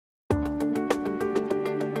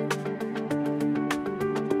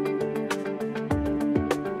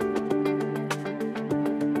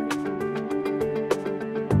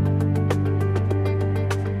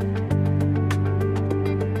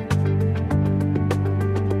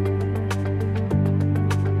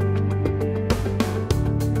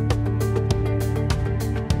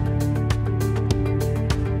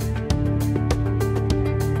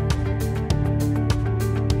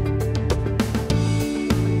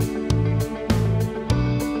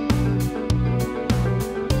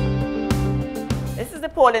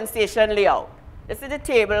polling station layout. This is the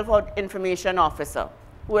table for information officer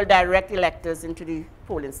who will direct electors into the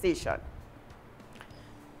polling station.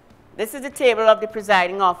 This is the table of the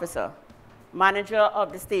presiding officer, manager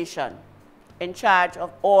of the station, in charge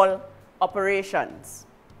of all operations.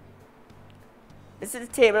 This is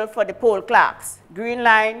the table for the poll clerks, green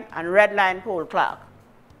line and red line poll clerk.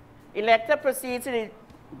 Elector proceeds to the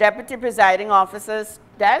deputy presiding officer's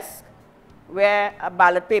desk, where a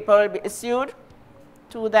ballot paper will be issued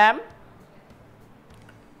to them.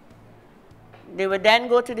 They will then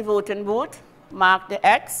go to the voting booth, mark the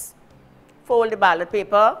X, fold the ballot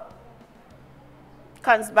paper,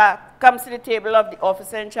 comes to the table of the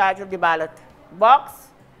officer in charge of the ballot box,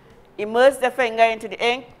 immerse their finger into the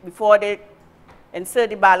ink before they insert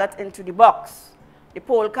the ballot into the box. The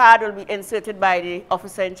poll card will be inserted by the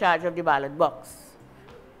officer in charge of the ballot box.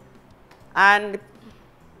 And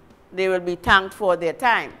they will be thanked for their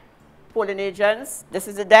time. Polling agents, this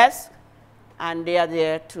is the desk, and they are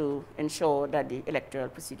there to ensure that the electoral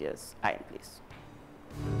procedures are in place.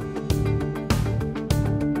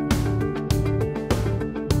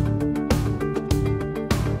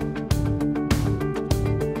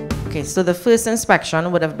 Okay, so the first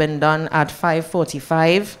inspection would have been done at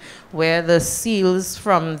 5:45, where the seals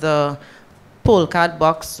from the poll card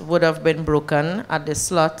box would have been broken at the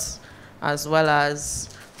slot, as well as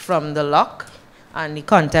from the lock, and the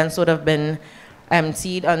contents would have been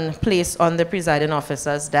emptied and placed on the presiding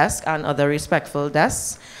officer's desk and other respectful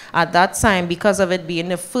desks. At that time, because of it being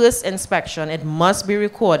the first inspection, it must be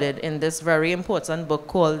recorded in this very important book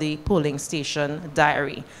called the Polling Station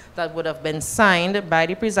Diary, that would have been signed by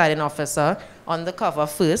the presiding officer on the cover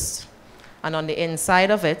first, and on the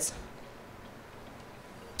inside of it,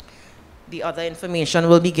 the other information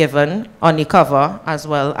will be given on the cover as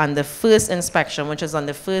well, and the first inspection, which is on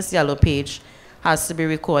the first yellow page, has to be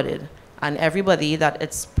recorded. And everybody that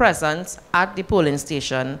is present at the polling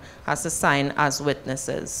station has to sign as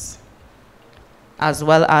witnesses, as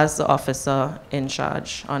well as the officer in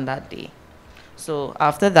charge on that day. So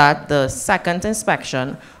after that, the second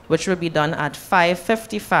inspection, which will be done at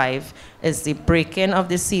 5:55, is the breaking of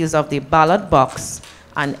the seals of the ballot box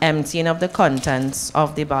and emptying of the contents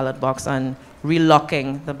of the ballot box and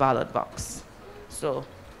relocking the ballot box. So,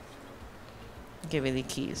 give you the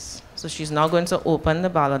keys. So she's now going to open the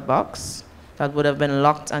ballot box that would have been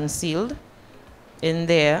locked and sealed. In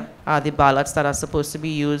there are the ballots that are supposed to be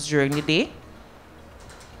used during the day.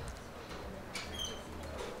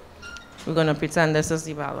 We're going to pretend this is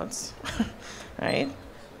the ballots. Right?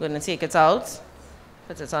 We're going to take it out,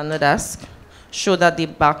 put it on the desk, show that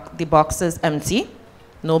the box is empty,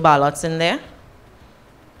 no ballots in there,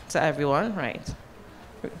 to everyone, right?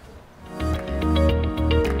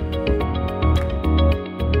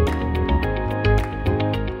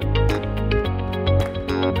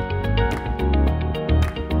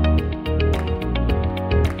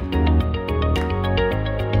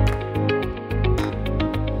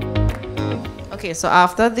 Okay, so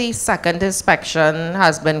after the second inspection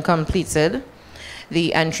has been completed,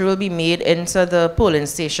 the entry will be made into the polling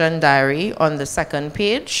station diary on the second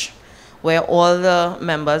page, where all the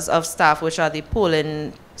members of staff, which are the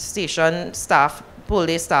polling station staff, poll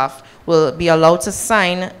day staff, will be allowed to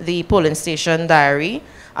sign the polling station diary,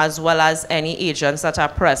 as well as any agents that are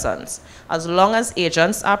present. As long as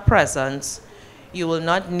agents are present, you will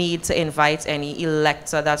not need to invite any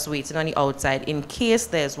elector that's waiting on the outside, in case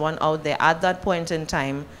there's one out there at that point in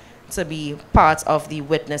time, to be part of the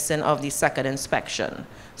witnessing of the second inspection.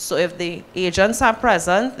 So if the agents are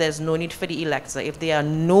present, there's no need for the elector. If there are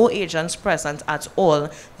no agents present at all,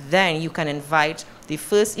 then you can invite the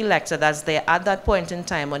first elector that's there at that point in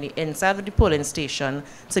time on the inside of the polling station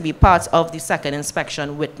to be part of the second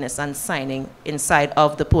inspection witness and signing inside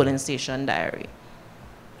of the polling station diary.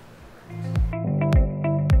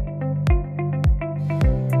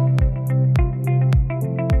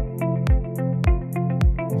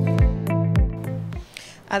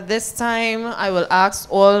 At this time, I will ask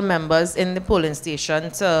all members in the polling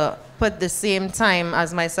station to put the same time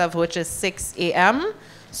as myself, which is 6 a.m.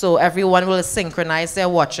 So everyone will synchronize their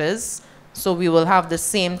watches. So we will have the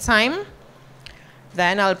same time.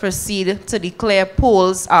 Then I'll proceed to declare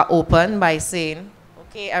polls are open by saying,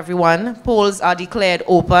 okay, everyone, polls are declared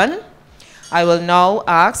open. I will now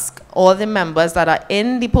ask all the members that are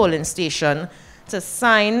in the polling station to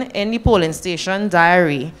sign in the polling station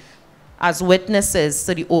diary as witnesses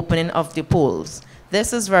to the opening of the polls.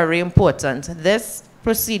 This is very important. This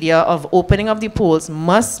procedure of opening of the polls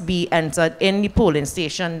must be entered in the polling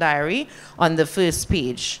station diary on the first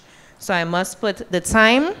page. So I must put the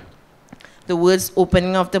time, the words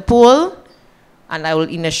opening of the poll, and I will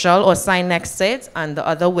initial or sign next to it, and the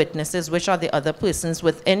other witnesses, which are the other persons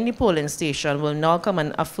within the polling station, will now come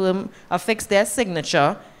and affix their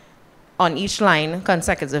signature on each line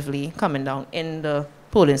consecutively coming down in the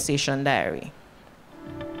polling station diary.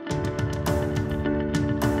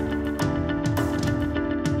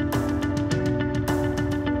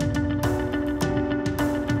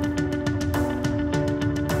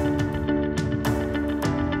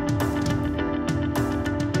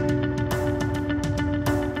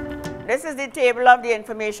 This is the table of the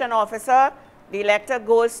information officer. The elector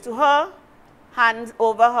goes to her, hands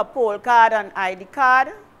over her poll card and ID card.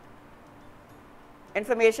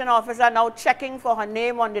 Information officer now checking for her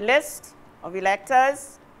name on the list of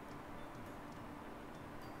electors.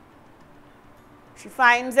 She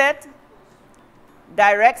finds it,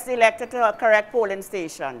 directs the elector to her correct polling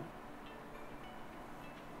station.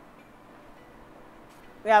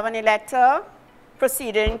 We have an elector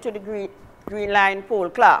proceeding to the green line poll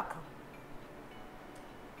clerk.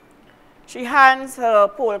 She hands her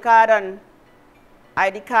poll card and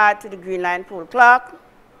ID card to the green line poll clerk.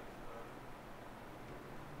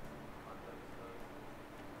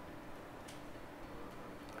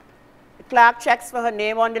 The clerk checks for her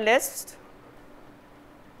name on the list.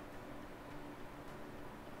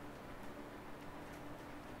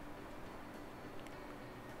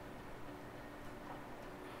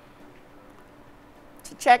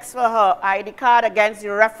 She checks for her ID card against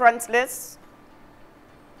the reference list.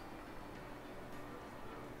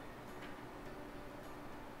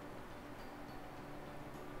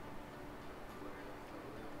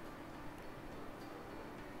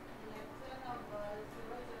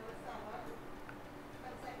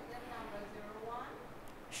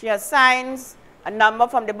 She assigns a number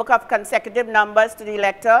from the book of consecutive numbers to the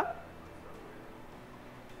elector.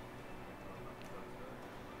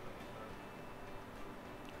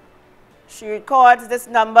 She records this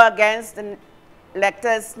number against the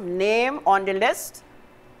elector's name on the list.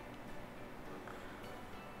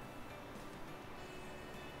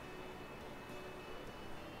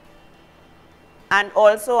 And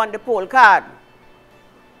also on the poll card.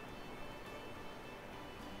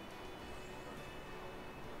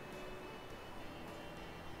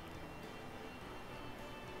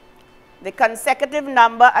 The consecutive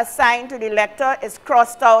number assigned to the elector is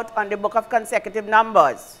crossed out on the book of consecutive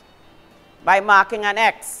numbers by marking an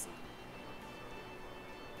X.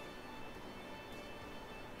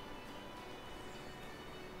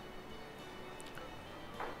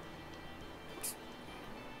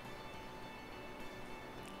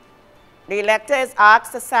 The elector is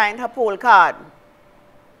asked to sign her poll card.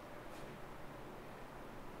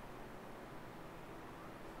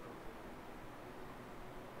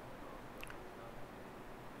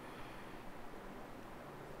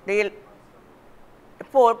 The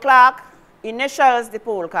poll clerk initials the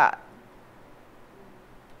poll card.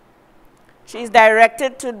 She is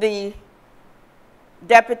directed to the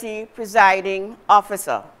deputy presiding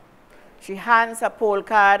officer. She hands her poll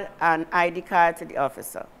card and ID card to the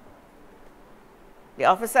officer. The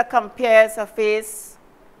officer compares her face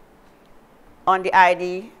on the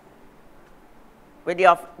ID with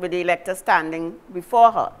the elector standing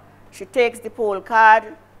before her. She takes the poll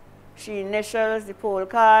card. She initials the poll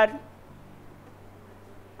card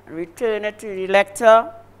and return it to the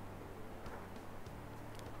elector.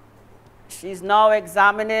 She's now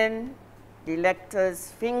examining the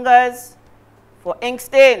elector's fingers for ink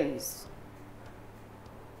stains.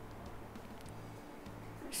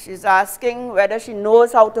 She's asking whether she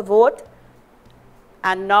knows how to vote,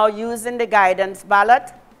 and now using the guidance ballot,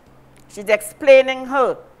 she's explaining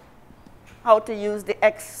her how to use the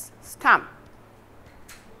X stamp.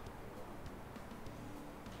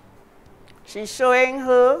 She's showing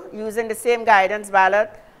her, using the same guidance ballot,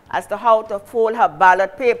 as to how to fold her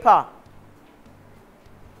ballot paper.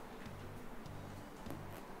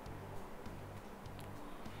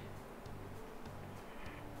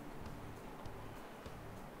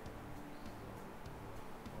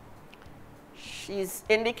 She's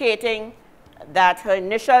indicating that her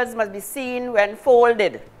initials must be seen when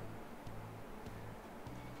folded.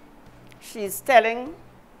 She's telling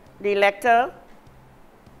the elector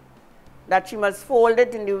that she must fold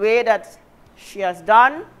it in the way that she has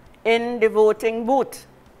done in the voting booth.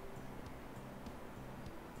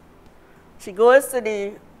 She goes to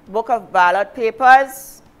the book of ballot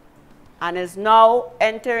papers and is now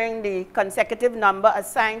entering the consecutive number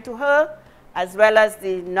assigned to her, as well as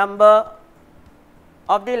the number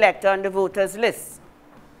of the elector on the voters list.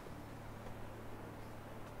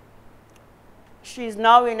 She is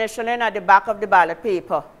now initialing at the back of the ballot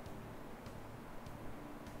paper.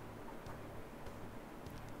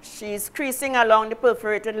 She is creasing along the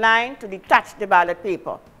perforated line to detach the ballot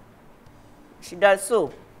paper. She does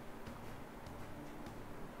so.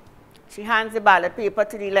 She hands the ballot paper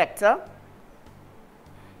to the elector.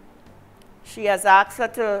 She has asked her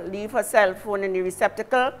to leave her cell phone in the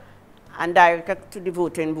receptacle and direct her to the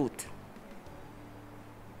voting booth.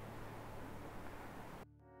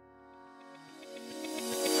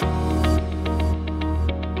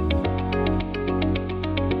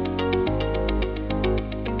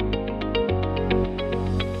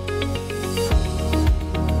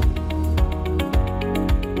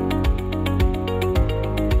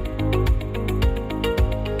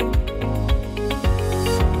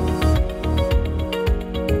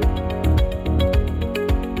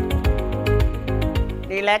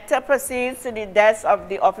 The elector proceeds to the desk of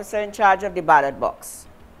the officer in charge of the ballot box.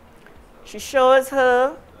 She shows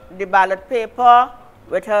her the ballot paper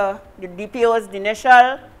with the DPO's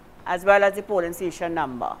initial as well as the polling station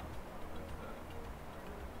number.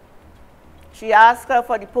 She asks her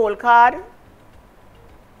for the poll card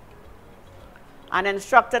and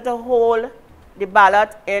instructs her to hold the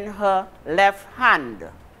ballot in her left hand.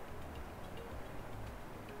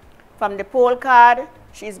 From the poll card,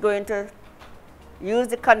 she's going to use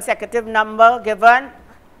the consecutive number given,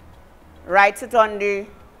 writes it on the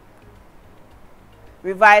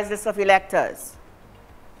revised list of electors.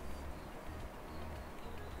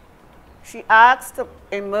 She asks to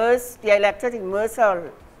immerse the elector to immerse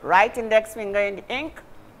her right index finger in the ink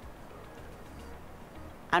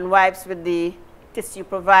and wipes with the tissue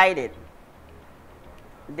provided.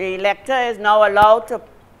 The elector is now allowed to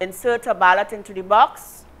insert her ballot into the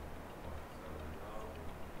box.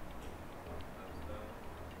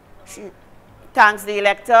 She thanks the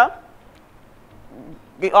elector.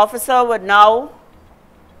 The officer would now,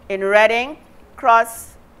 in red ink,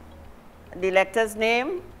 cross the elector's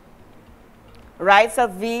name, writes a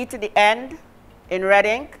V to the end in red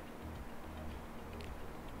ink,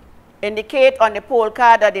 indicate on the poll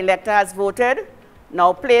card that the elector has voted.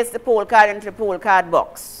 Now place the poll card into the poll card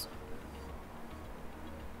box.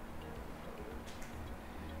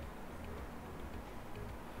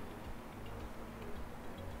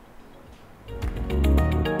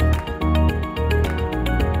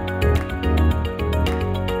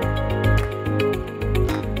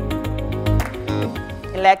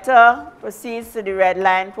 Elector proceeds to the red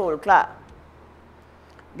line poll clerk.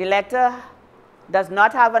 The elector does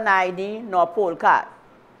not have an ID nor poll card.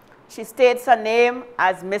 She states her name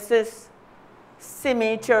as Mrs.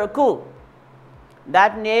 Simi Chirku.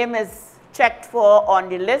 That name is checked for on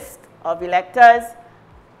the list of electors.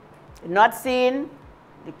 Not seen,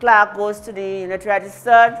 the clerk goes to the unit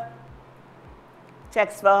register,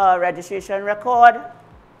 checks for her registration record.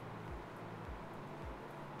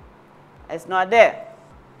 It's not there.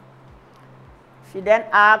 She then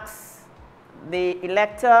asks the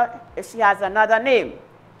elector if she has another name.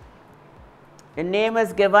 The name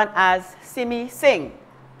is given as Simi Singh.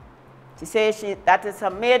 She says that is her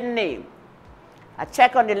maiden name. A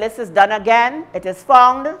check on the list is done again. It is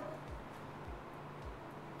found.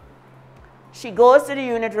 She goes to the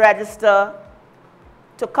unit register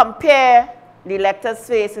to compare the elector's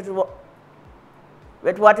face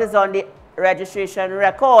with what is on the registration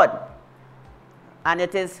record. And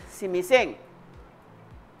it is Simi Singh.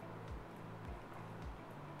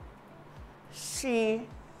 She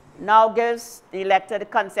now gives the elector the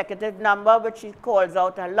consecutive number, which she calls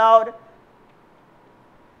out aloud,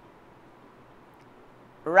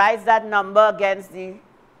 writes that number against the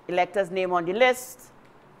elector's name on the list,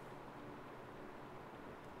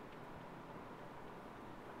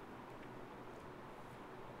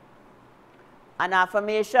 an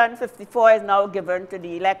affirmation 54 is now given to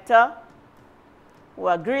the elector, who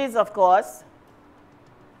agrees, of course.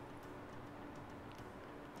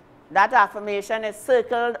 That affirmation is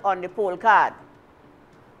circled on the poll card.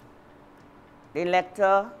 The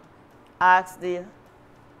elector asks the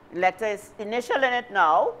elector is initial in it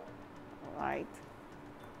now, right?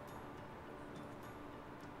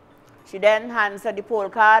 She then hands her the poll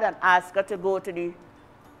card and asks her to go to the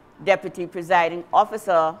deputy presiding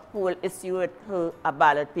officer, who will issue her a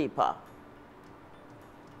ballot paper.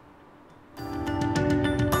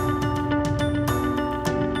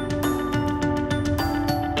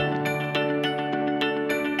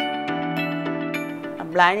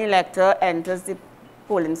 Blind elector enters the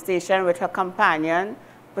polling station with her companion,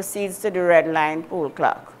 proceeds to the red line poll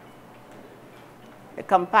clerk. The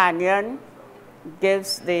companion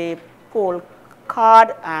gives the poll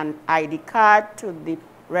card and ID card to the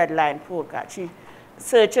red line poll card. She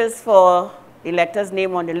searches for the elector's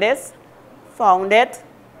name on the list, found it,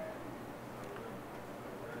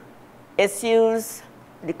 issues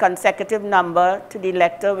the consecutive number to the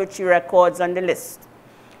elector which she records on the list.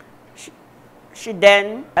 She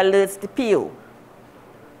then alerts the PO,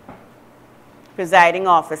 presiding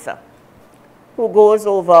officer, who goes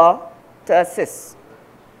over to assist.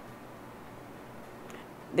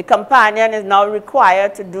 The companion is now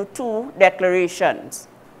required to do two declarations,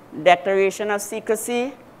 declaration of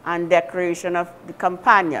secrecy and declaration of the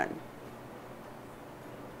companion.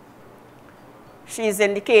 She is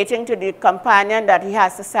indicating to the companion that he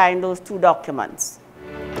has to sign those two documents.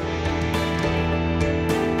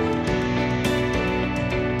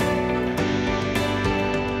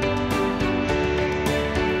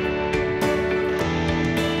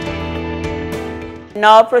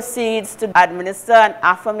 Now proceeds to administer an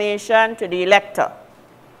affirmation to the elector.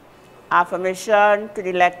 Affirmation to the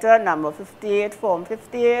elector, number 58, form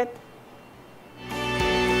 58.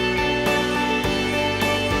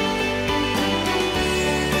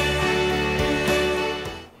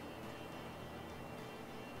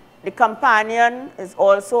 The companion is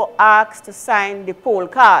also asked to sign the poll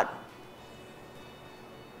card.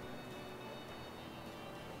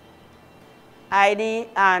 ID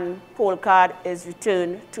and poll card is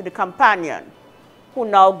returned to the companion, who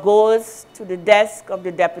now goes to the desk of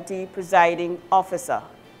the deputy presiding officer.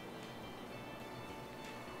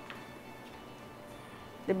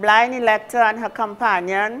 The blind elector and her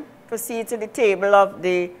companion proceed to the table of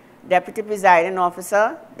the deputy presiding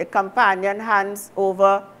officer. The companion hands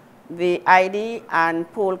over the ID and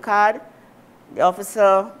poll card. The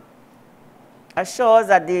officer assures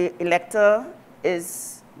that the elector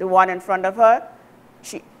is the one in front of her.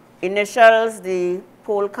 She initials the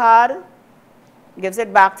poll card, gives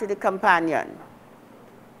it back to the companion.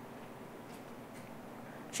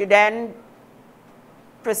 She then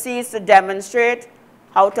proceeds to demonstrate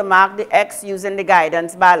how to mark the X using the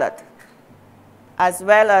guidance ballot, as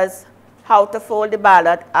well as how to fold the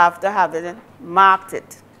ballot after having marked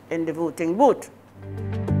it in the voting booth.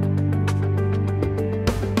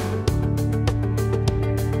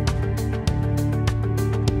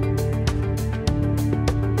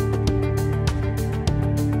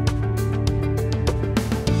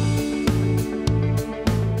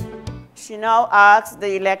 She now asks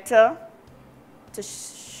the elector to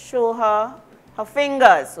show her her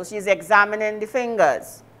fingers. So she's examining the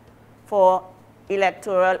fingers for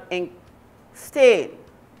electoral ink stain.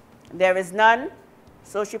 There is none,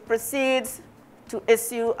 so she proceeds to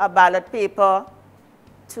issue a ballot paper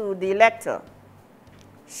to the elector.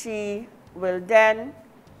 She will then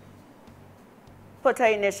put her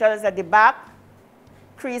initials at the back,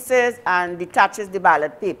 creases, and detaches the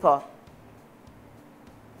ballot paper.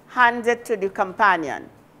 Hands it to the companion.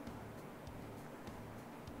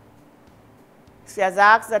 She has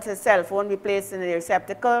asked that her cell phone be placed in the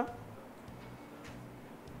receptacle.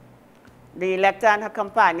 The elector and her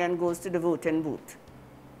companion goes to the voting booth.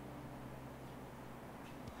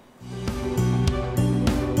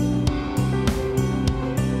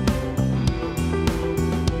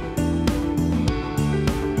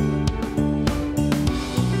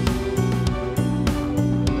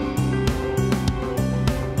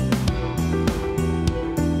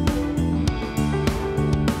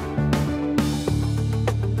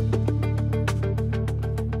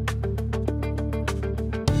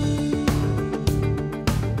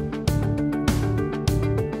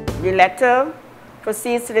 The elector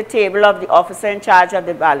proceeds to the table of the officer in charge of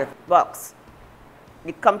the ballot box.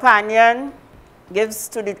 The companion gives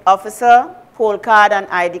to the officer poll card and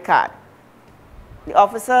ID card. The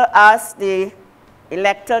officer asks the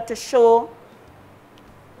elector to show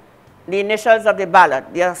the initials of the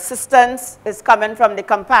ballot. The assistance is coming from the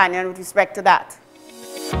companion with respect to that.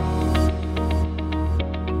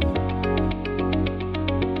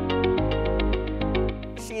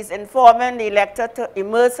 She is informing the elector to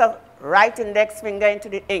immerse her right index finger into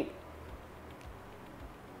the ink,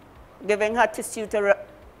 giving her tissue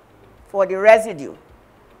for the residue.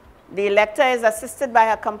 The elector is assisted by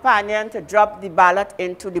her companion to drop the ballot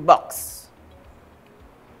into the box.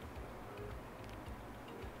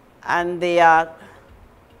 And they are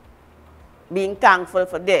being thankful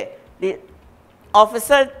for that. The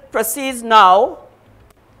officer proceeds now,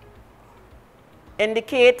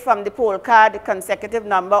 indicate from the poll card the consecutive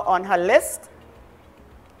number on her list.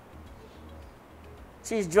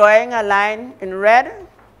 She's drawing a line in red,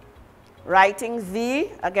 writing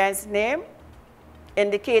V against name,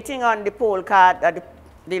 indicating on the poll card that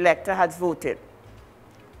the elector has voted.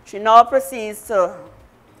 She now proceeds to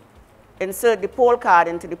insert the poll card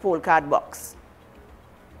into the poll card box.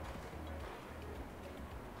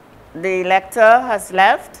 The elector has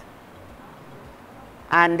left,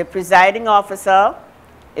 and the presiding officer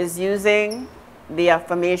is using the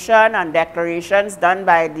affirmation and declarations done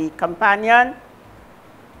by the companion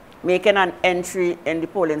making an entry in the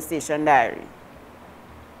polling station diary.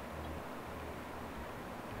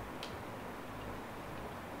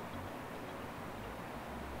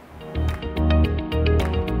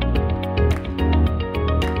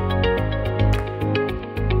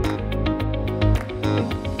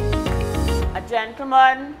 A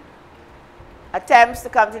gentleman attempts to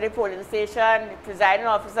come to the polling station. The presiding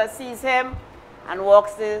officer sees him and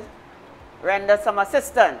walks to render some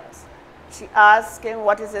assistance. She asks him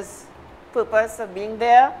what is his purpose of being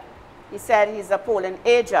there. He said he's a polling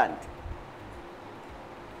agent.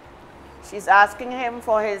 She's asking him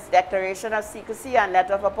for his declaration of secrecy and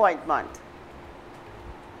letter of appointment.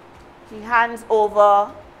 He hands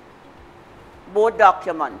over both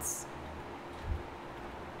documents.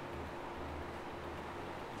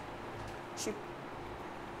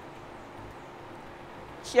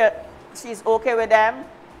 She's okay with them.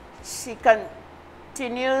 She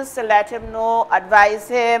continues to let him know, advise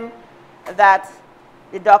him that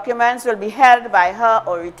the documents will be held by her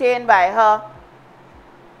or retained by her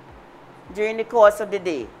during the course of the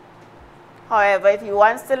day. However, if he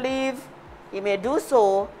wants to leave, he may do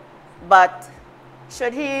so, but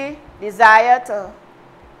should he desire to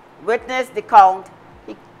witness the count,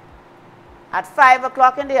 at 5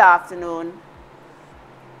 o'clock in the afternoon,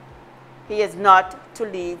 he is not to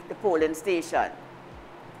leave the polling station.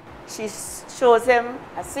 She shows him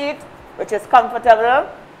a seat which is comfortable.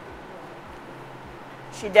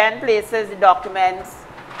 She then places the documents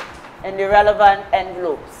in the relevant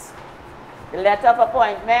envelopes. The letter of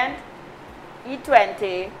appointment,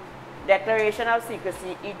 E20, declaration of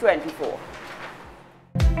secrecy, E24.